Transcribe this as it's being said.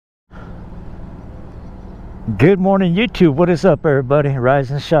Good morning, YouTube. What is up, everybody? Rise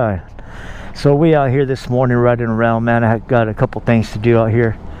and shine. So we out here this morning riding around, man. I got a couple things to do out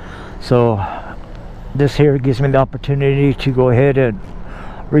here. So this here gives me the opportunity to go ahead and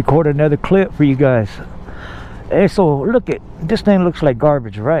record another clip for you guys. Hey, so look at this thing, looks like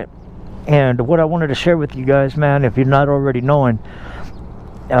garbage, right? And what I wanted to share with you guys, man, if you're not already knowing,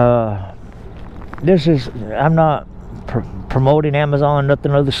 this is, I'm not promoting Amazon,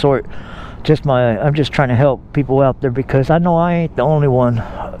 nothing of the sort. I'm just trying to help people out there, because I know I ain't the only one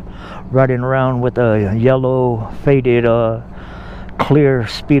riding around with a yellow faded clear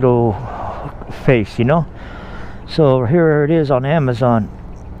Speedo face, you know. So here it is on Amazon,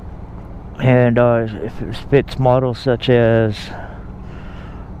 and it fits models such as,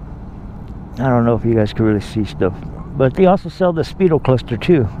 I don't know if you guys can really see stuff, but they also sell the Speedo cluster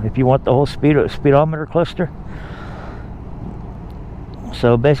too, if you want the whole speedometer cluster.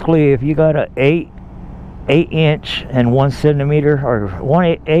 So basically, if you got a 8 inch and 1 centimeter, or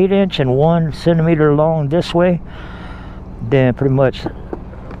 8 inch and 1 centimeter long this way, then pretty much,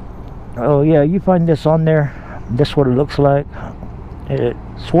 oh yeah, you find this on there. This is what it looks like.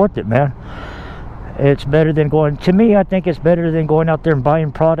 It's worth it, man. It's better than going, to me, I think it's better than going out there and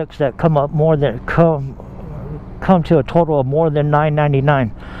buying products that come to a total of more than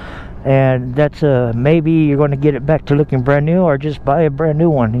 $9.99. And that's maybe you're going to get it back to looking brand new, or just buy a brand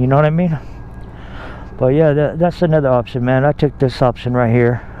new one, you know what I mean? But yeah, that's another option, man. I took this option right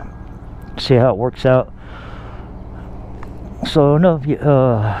here, see how it works out. So enough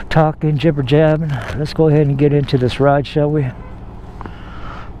talking, jibber jabbing, let's go ahead and get into this ride, shall we?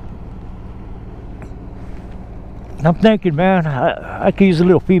 I'm thinking, man, I could use a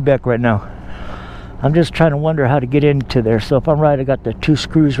little feedback right now. I'm just trying to wonder how to get into there. So if I'm right, I got the 2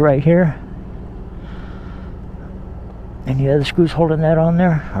 screws right here. Any other screws holding that on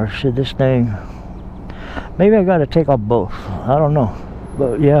there? Or should this thing... Maybe I got to take off both. I don't know.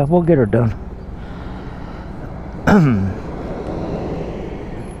 But yeah, we'll get her done.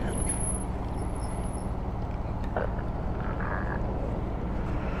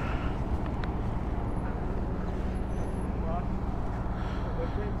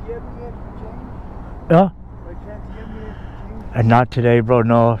 And not today, bro.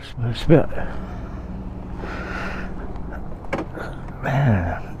 No.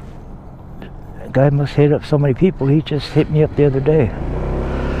 Man, that guy must hit up so many people. He just hit me up the other day.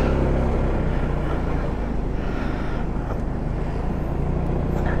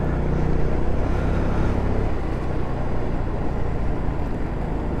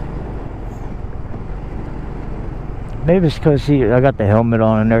 Maybe it's because I got the helmet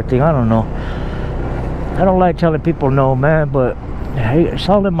on and everything. I don't know. I don't like telling people no, man, but hey, it's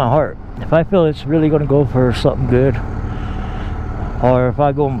all in my heart. If I feel it's really going to go for something good, or if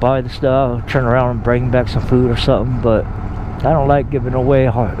I go and buy the stuff, I'll turn around and bring back some food or something. But I don't like giving away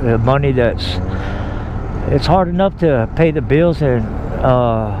money it's hard enough to pay the bills and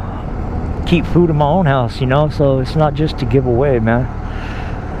keep food in my own house, you know. So it's not just to give away, man,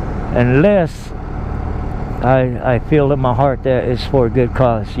 unless I feel in my heart that it's for a good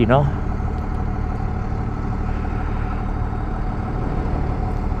cause, you know.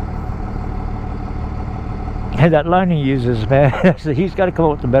 And that line he uses, man, he's got to come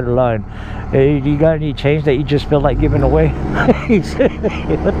up with a better line. Hey, you got any change that you just feel like giving away?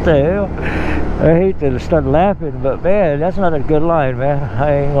 What the hell? I hate to start laughing, but man, that's not a good line, man.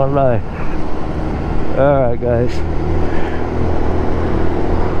 I ain't gonna lie. Alright, guys.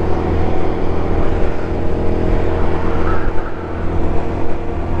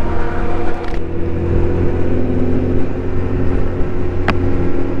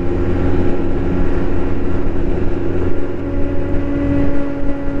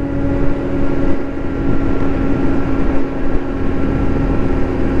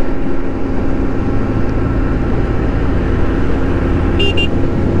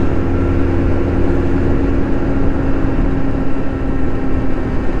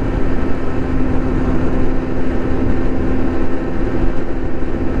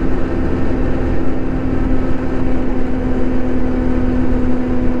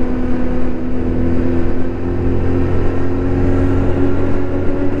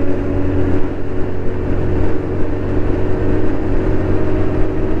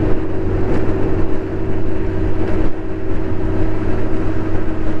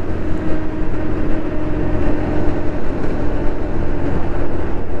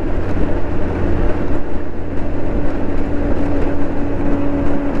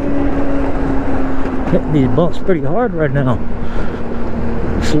 Hitting these bumps pretty hard right now.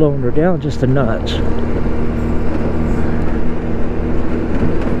 Slowing her down just a notch.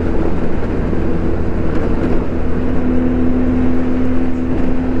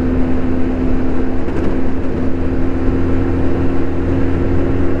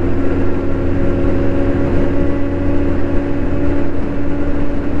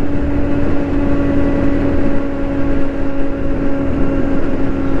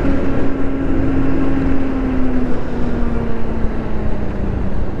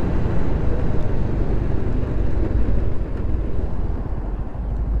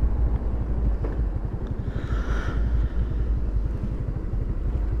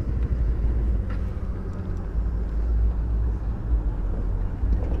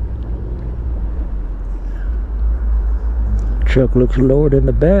 truck looks lower than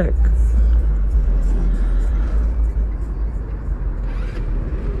the back.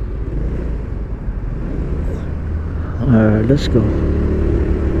 Alright, let's go.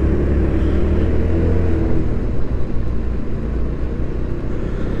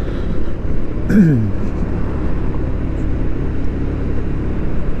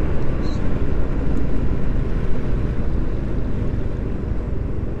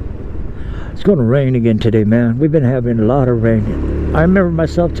 It's gonna rain again today, man. We've been having a lot of rain. I remember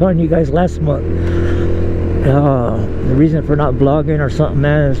myself telling you guys last month, the reason for not vlogging or something,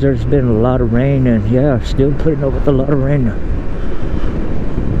 man, is there's been a lot of rain, and yeah, still putting up with a lot of rain.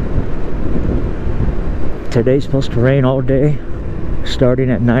 Today's supposed to rain all day,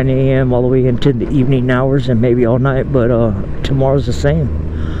 starting at 9 a.m. all the way into the evening hours and maybe all night, but tomorrow's the same.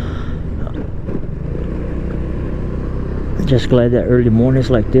 Just glad that early mornings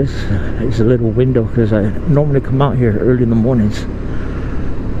like this is a little window, because I normally come out here early in the mornings.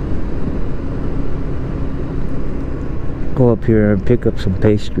 Go up here and pick up some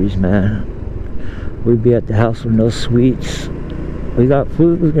pastries, man. We'd be at the house with no sweets. We got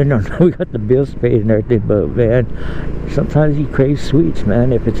food and we got the bills paid and everything, but man, sometimes you crave sweets,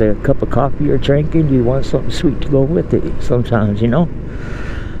 man. If it's a cup of coffee you're drinking, you want something sweet to go with it sometimes, you know.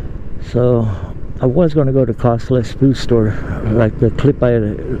 So I was going to go to Costless food store, like the clip I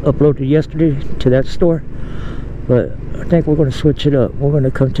uploaded yesterday to that store, but I think we're going to switch it up. We're going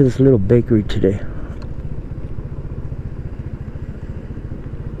to come to this little bakery today.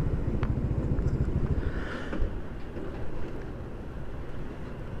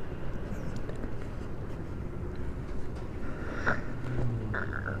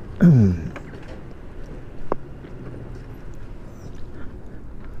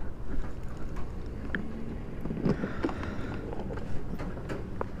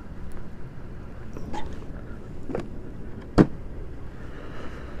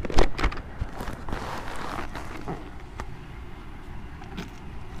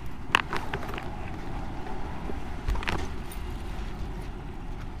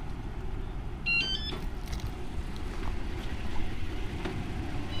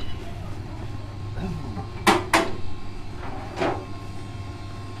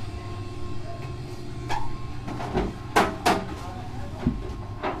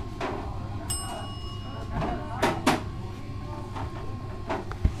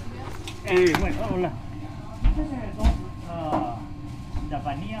 Bueno, hola. The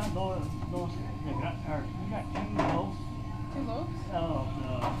vanilla, those, the you got 2 loaves. 2 loaves? Oh,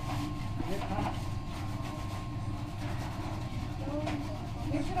 this kind.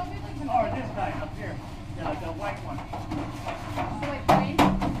 It should all be like vanilla. Or this guy up here, the white one. So like plain?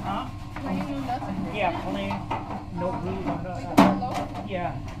 Huh? Plain, no nuts and fruit? Yeah, plain, no glue, no nuts. Like the loaf?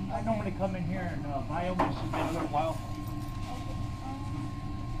 Yeah, I normally come in here and buy them. It's been a little while.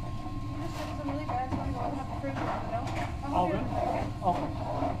 Some really bad ones all have fruit in them, you know? Oh, really? Okay.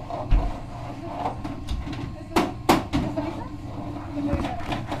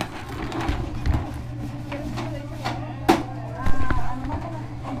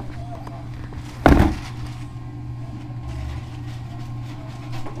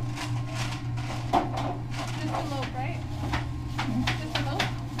 Just a loaf, right? Just a loaf?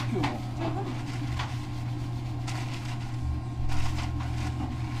 2 of them. 2 of them?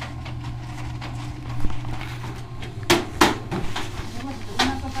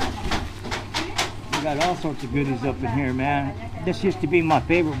 We got all sorts of goodies up in here, man. This used to be my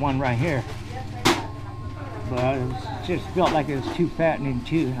favorite one right here, but it just felt like it was too fattening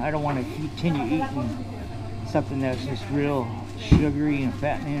too. I don't want to continue eating something that's just real sugary and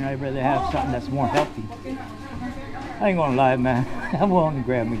fattening. I'd rather have something that's more healthy. I ain't gonna lie, man. I'm willing to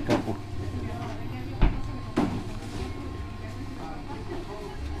grab me a couple.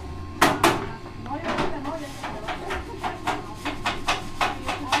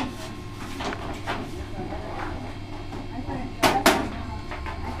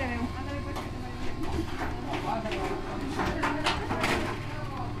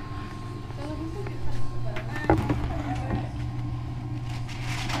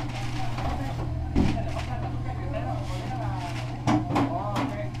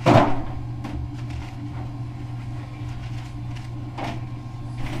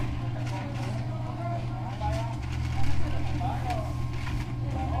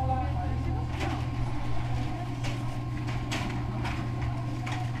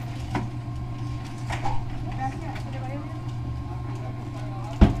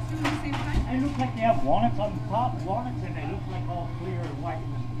 It looks like they have walnuts on the top, walnuts, and they look like all clear and white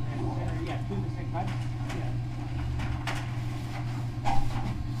in the center. Yeah, 2 the same time. Yeah.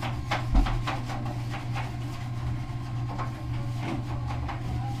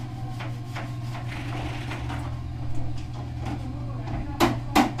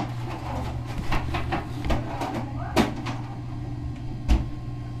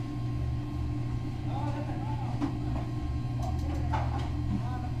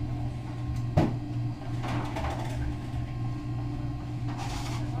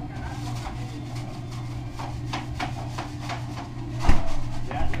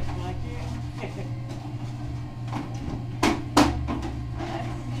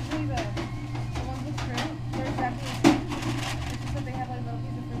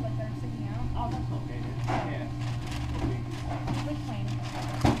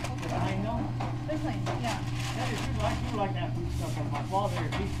 they're a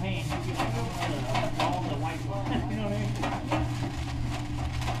big pain. You get all the white ones. You know what I mean?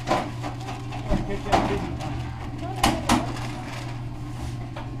 Pick that busy one.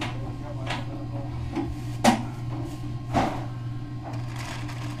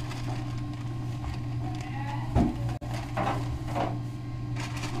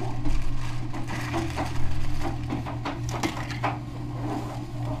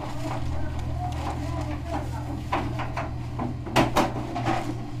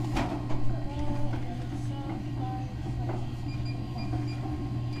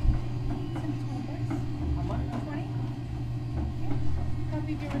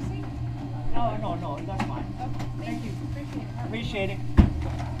 No, that's fine. Okay, Thank you. appreciate it. Appreciate it.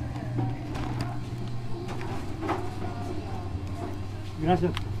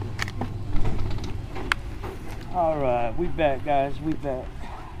 Gracias. All right, we back, guys. We back.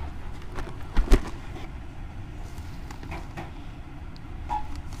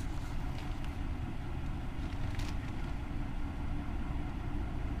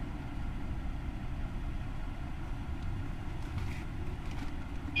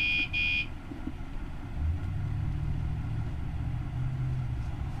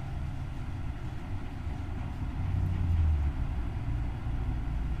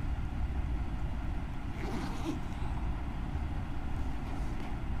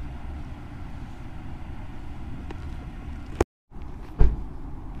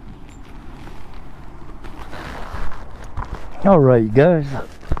 All right, guys,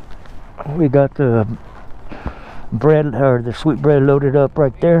 we got the bread, or the sweet bread, loaded up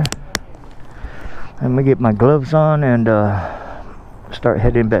right there. I'm gonna get my gloves on and start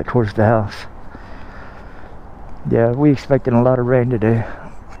heading back towards the house. Yeah, we expecting a lot of rain today.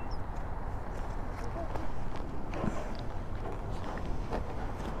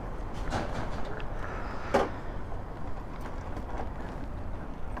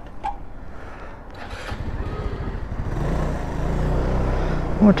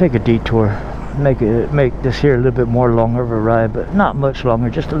 I'm gonna take a detour, make this here a little bit more longer of a ride, but not much longer,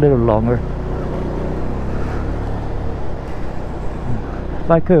 just a little longer.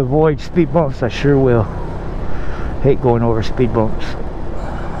 If I could avoid speed bumps, I sure will. Hate going over speed bumps.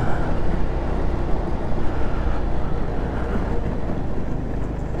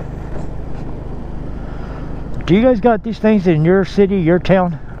 Do you guys got these things in your city, your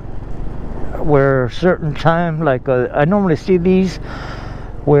town, where a certain time, like I normally see these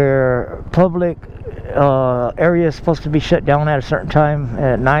where public area is supposed to be shut down at a certain time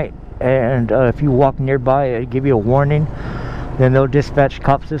at night, and if you walk nearby, it give you a warning. Then they'll dispatch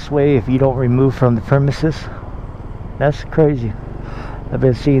cops this way if you don't remove from the premises. That's crazy. I've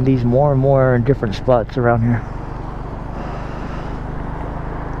been seeing these more and more in different spots around here.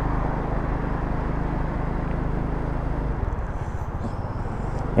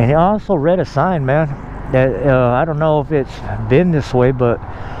 And I also read a sign, man, that I don't know if it's been this way, but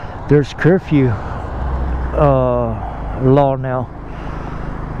there's curfew law now,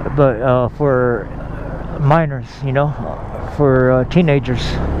 but for minors, you know, for teenagers.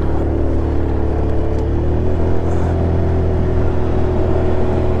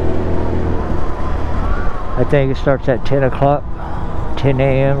 I think it starts at 10 o'clock, 10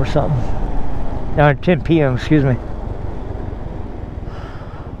 a.m. or something. No, 10 p.m., excuse me.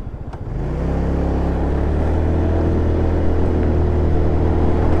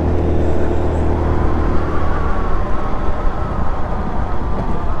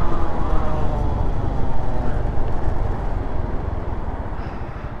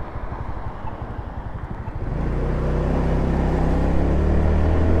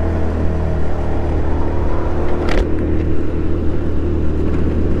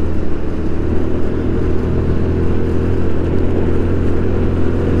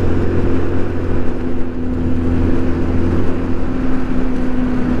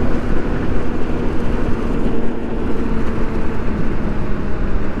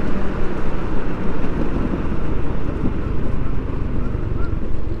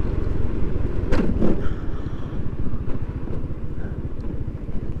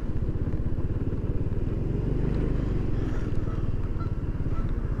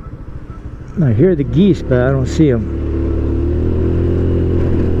 I hear the geese, but I don't see them.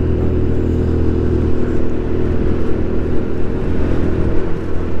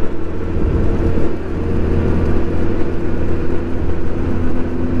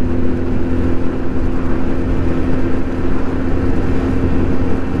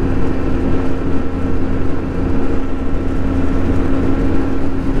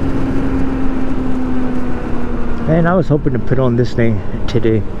 And I was hoping to put on this thing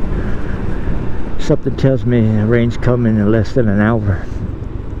today. Something tells me the rain's coming in less than an hour.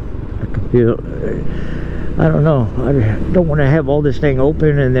 You I don't know. I don't want to have all this thing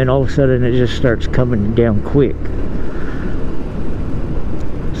open and then all of a sudden it just starts coming down quick.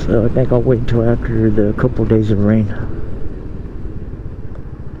 So I think I'll wait until after the couple days of rain.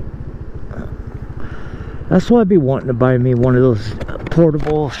 That's why I'd be wanting to buy me one of those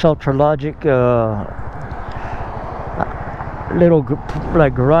portable Shelter Logic little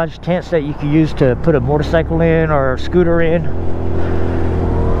like garage tents that you can use to put a motorcycle in or a scooter in.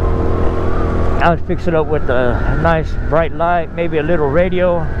 I would fix it up with a nice bright light, maybe a little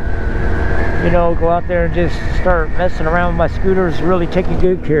radio, you know, go out there and just start messing around with my scooters, really taking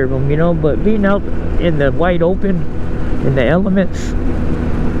good care of them, you know. But being out in the wide open, in the elements,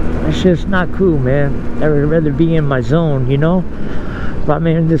 it's just not cool, man. I would rather be in my zone, you know. If I'm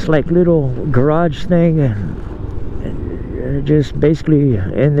in this like little garage thing and just basically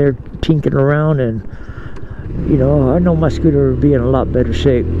in there tinkering around, and you know, I know my scooter would be in a lot better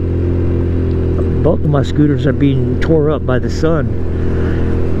shape. Both of my scooters are being tore up by the sun.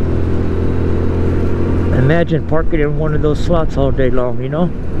 Imagine parking in one of those slots all day long, you know.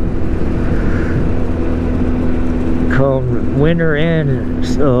 Come winter and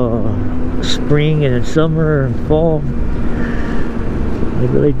spring and summer and fall, it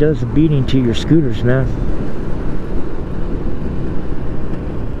really does a beating to your scooters, man.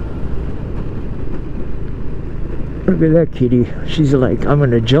 Look at that kitty. She's like, I'm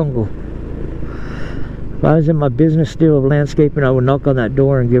in the jungle. If I was in my business still of landscaping, I would knock on that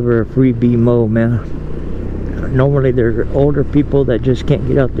door and give her a free bee mow, man. Normally they're older people that just can't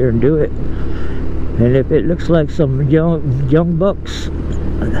get out there and do it. And if it looks like some young bucks,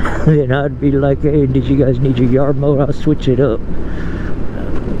 then I'd be like, hey, did you guys need your yard mowed? I'll switch it up.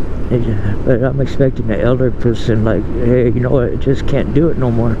 But I'm expecting an elder person like, hey, you know what, I just can't do it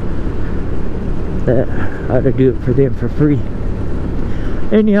no more. That I ought to do it for them for free.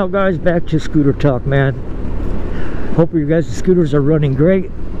 Anyhow, guys, back to scooter talk, man. Hope your guys' scooters are running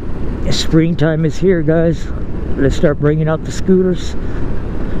great. Springtime is here, guys. Let's start bringing out the scooters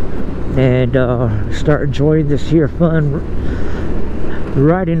and start enjoying this here fun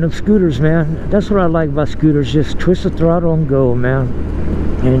riding of scooters, man. That's what I like about scooters. Just twist the throttle and go, man.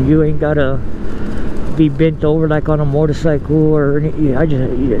 And you ain't gotta be bent over like on a motorcycle or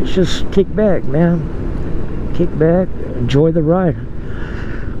anything. Just kick back, man. Kick back, enjoy the ride.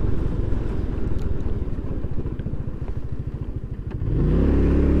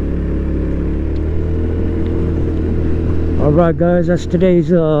 Alright, guys, that's today's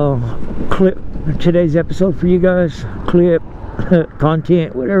clip, today's episode for you guys. Clip,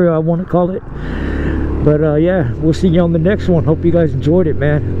 content, whatever I want to call it. But yeah, we'll see you on the next one. Hope you guys enjoyed it,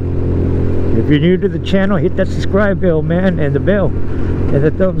 man. If you're new to the channel, hit that subscribe bell, man, and the bell and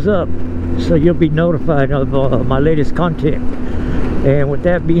the thumbs up, so you'll be notified of my latest content. And with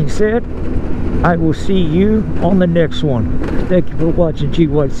that being said, I will see you on the next one. Thank you for watching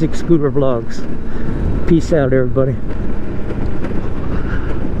Y.T.C Scooter Vlogs. Peace out, everybody.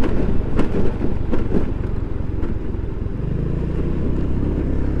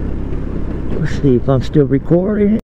 Let's see if I'm still recording.